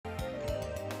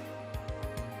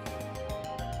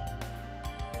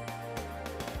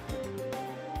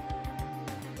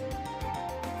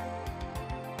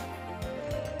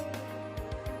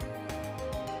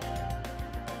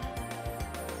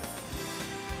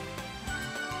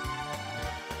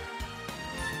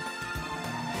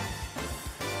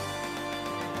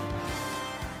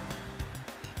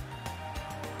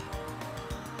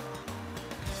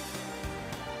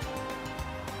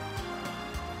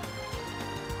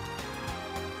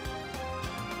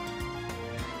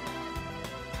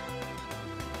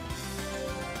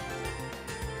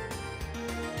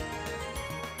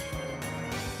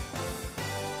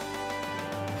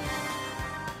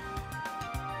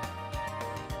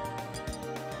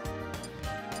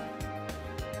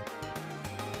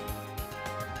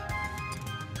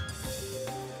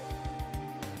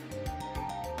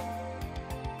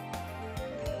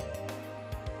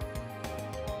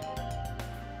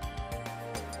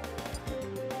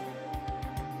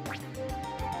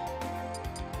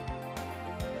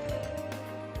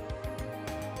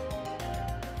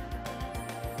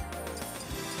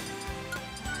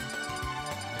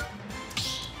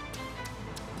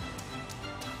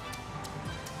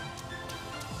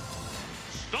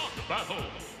battle.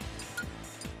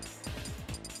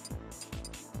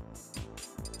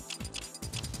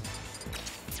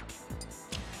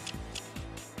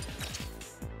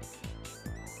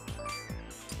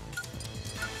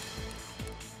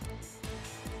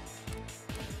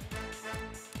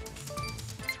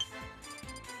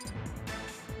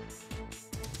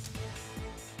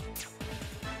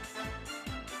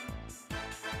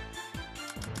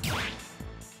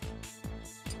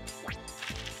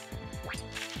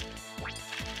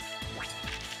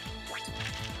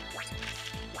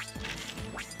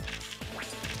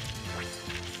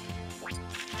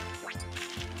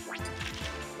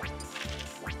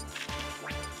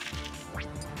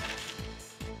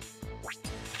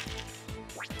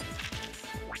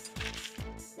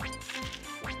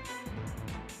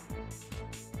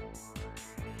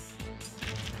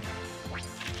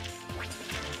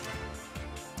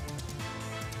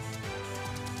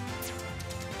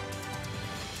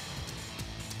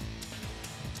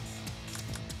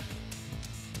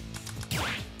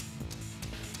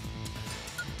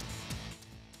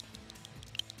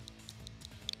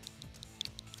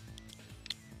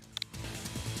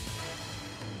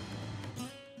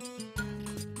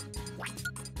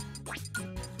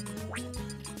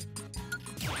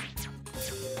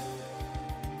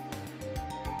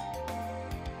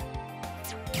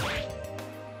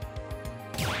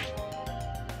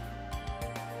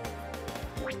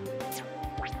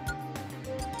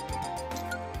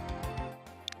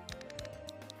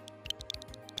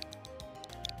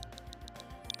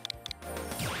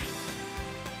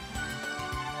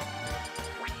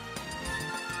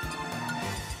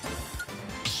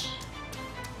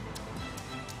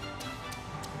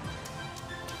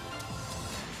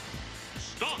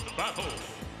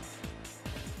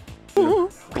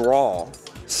 Brawl.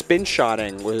 Spin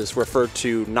shotting was referred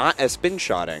to not as spin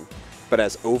shotting, but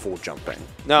as oval jumping.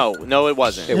 No, it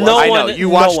wasn't. It I wasn't. know. You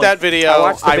watched that video.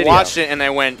 I watched it and I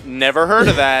went, never heard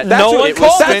of that. No one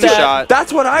called it that.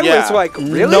 That's what I was like,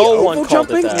 really? No oval one called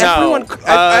jumping? it that. Everyone, No.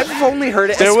 I've only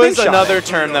heard it as There spin was shotting. another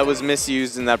term that was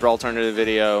misused in that Brawl Alternative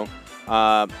video.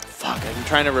 Fuck, I'm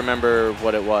trying to remember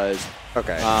what it was.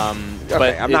 Okay.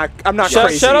 But I'm not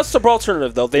crazy. Shout outs to Brawl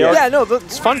Alternative though. They are Yeah, no,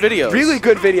 it's fun videos. Really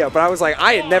good video, but I was like,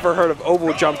 I had never heard of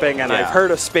oval jumping, and I've heard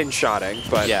of spin shotting.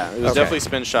 But Yeah, it was definitely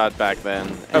spin shot back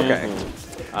then. Okay.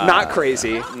 Not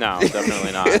crazy. No,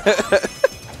 definitely not.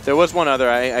 There was one other.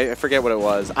 I forget what it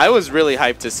was. I was really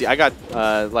hyped to see. I got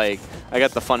I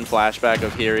got the fun flashback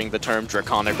of hearing the term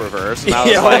draconic reverse, and I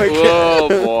was like, oh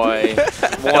boy.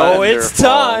 Oh, it's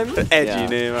time. Edgy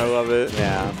name, I love it.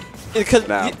 Yeah. Because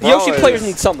Yoshi players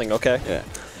need something, okay? Yeah.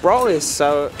 Brawl is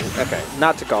so... Okay,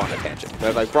 not to go on a tangent,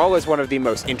 but like Brawl is one of the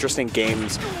most interesting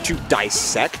games to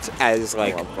dissect as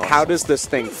like, how does this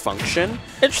thing function?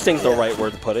 Interesting's the right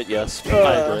word to put it, yes.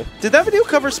 I agree. Did that video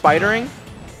cover spidering?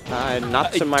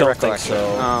 Not to my don't recollection. think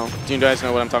so. Oh. Do you guys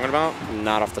know what I'm talking about?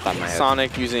 Not off the top of my head.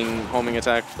 Sonic using homing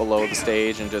attack below the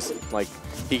stage and just, like,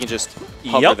 he can just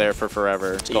hover there for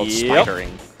forever. It's called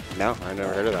spidering. No, I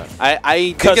never heard of that.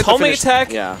 Because homing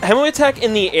attack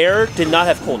in the air did not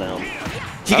have cooldown.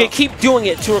 He could keep doing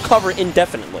it to recover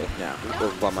indefinitely. Yeah.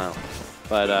 We'll bum out.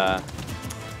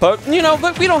 But you know,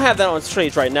 we don't have that on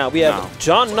stage right now. We have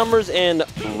John Numbers and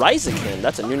Ryzakyn.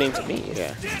 That's a new name to me.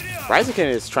 Yeah. Ryzakyn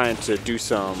is trying to do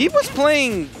some... He was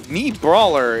playing Mii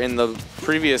Brawler in the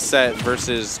previous set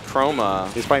versus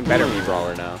Chroma. He's playing better Mii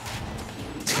Brawler now.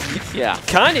 Yeah.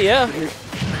 Kinda, yeah.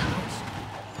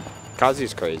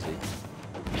 Kazu's crazy.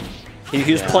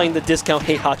 He was playing the discount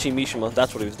Heihachi Mishima.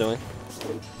 That's what he was doing.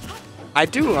 I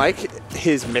do like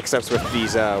his mix-ups with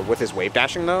these with his wave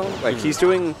dashing though. Like he's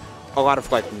doing a lot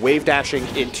of like wave dashing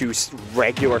into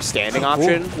regular standing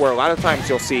option, where a lot of times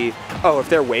you'll see, if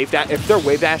they're wave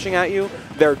dashing at you,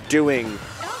 they're doing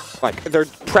like they're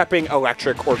prepping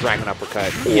electric or dragon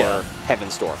uppercut or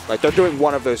heaven's door. Like they're doing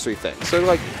one of those three things. So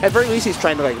like at very least he's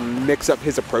trying to like mix up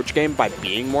his approach game by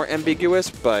being more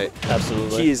ambiguous, but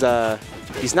absolutely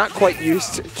he's not quite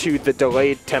used to the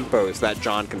delayed tempos that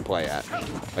John can play at.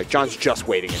 Like John's just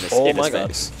waiting in his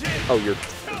face. Oh, you're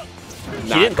he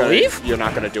didn't believe? You're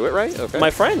not going to do it right? Okay.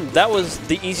 My friend, that was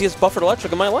the easiest buffered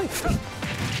electric in my life.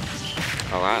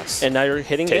 Alas. And now you're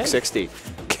hitting Take it. 60.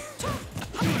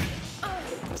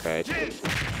 Okay.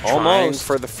 Almost. Trying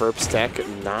for the Ferps tech,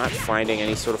 not finding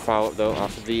any sort of follow-up though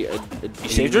off of the... You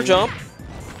saved your jump.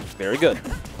 Very good.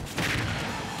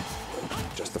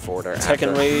 Just the forward air.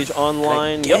 Tekken Rage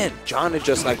online. Again, John is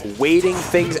just like waiting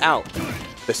things out.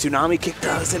 The tsunami kick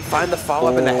doesn't find the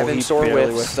follow-up in the Heaven Sword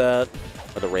with that.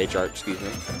 Or the Rage Art, excuse me.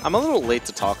 I'm a little late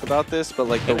to talk about this, but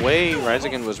like the way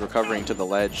Ryzakyn was recovering to the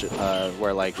ledge,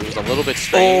 where like it was a little bit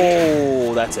strange.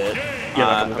 Oh, that's it. You're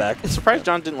not coming back. I'm surprised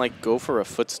John didn't like go for a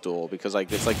footstool because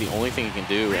like it's like the only thing he can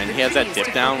do, and he has that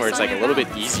dip down where it's like a little bit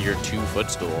easier to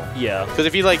footstool. Yeah. Because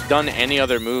if he like done any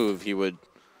other move, he would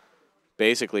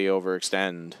basically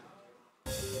overextend.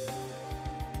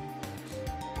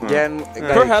 Again,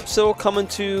 perhaps it'll come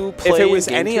into play. If it was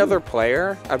in any 2. other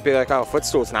player, I'd be like, oh,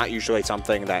 footstool is not usually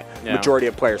something that majority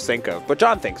of players think of. But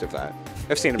John thinks of that.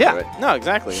 I've seen him do it. No,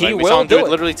 exactly. He like, we will saw him do do it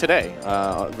it literally today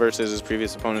versus his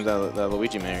previous opponent, the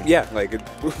Luigi Mayor. Yeah, like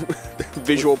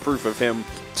visual proof of him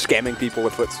scamming people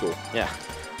with footstool. Yeah.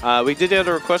 We did get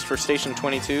a request for Station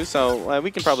 22, so we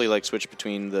can probably like switch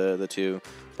between the two.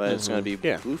 But it's going to be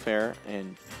Blue Fair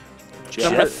and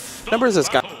Jeff. Numbers has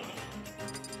got...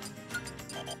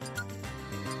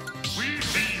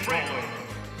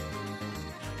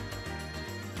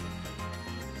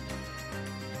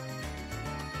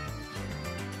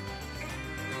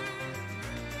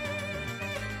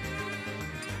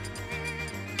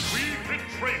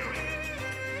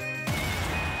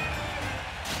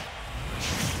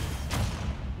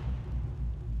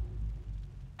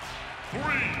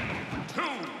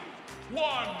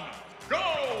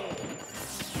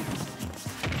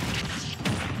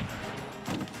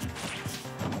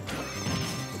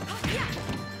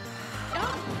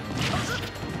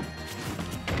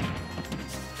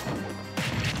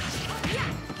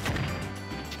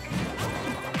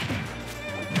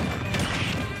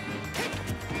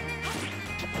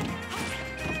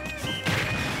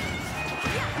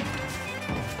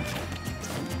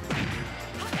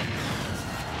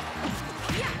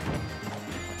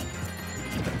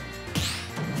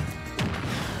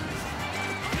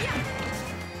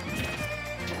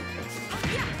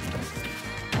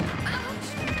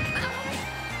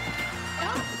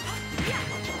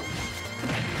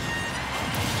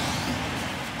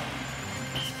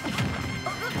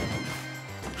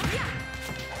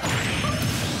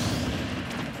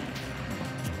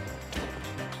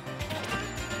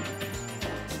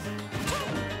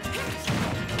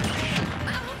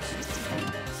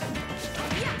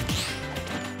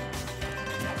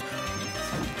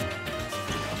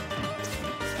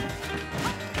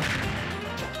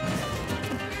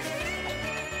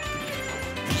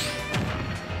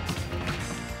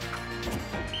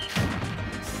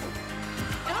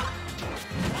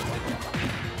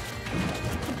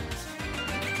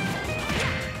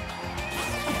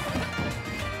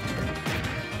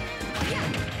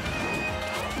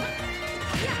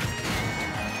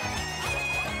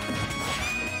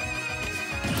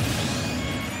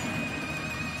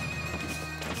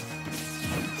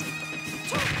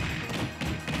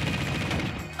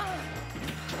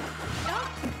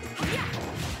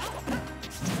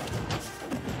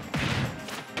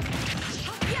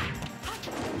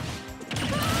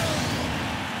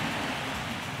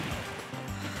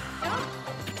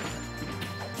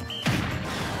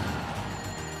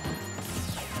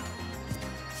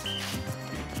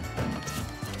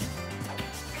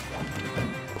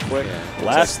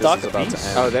 Last stock of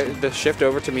peace. Oh, the shift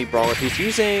over to me brawler. He's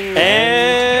using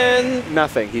and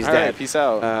nothing. He's All dead. right, peace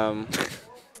out.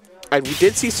 We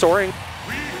did see soaring.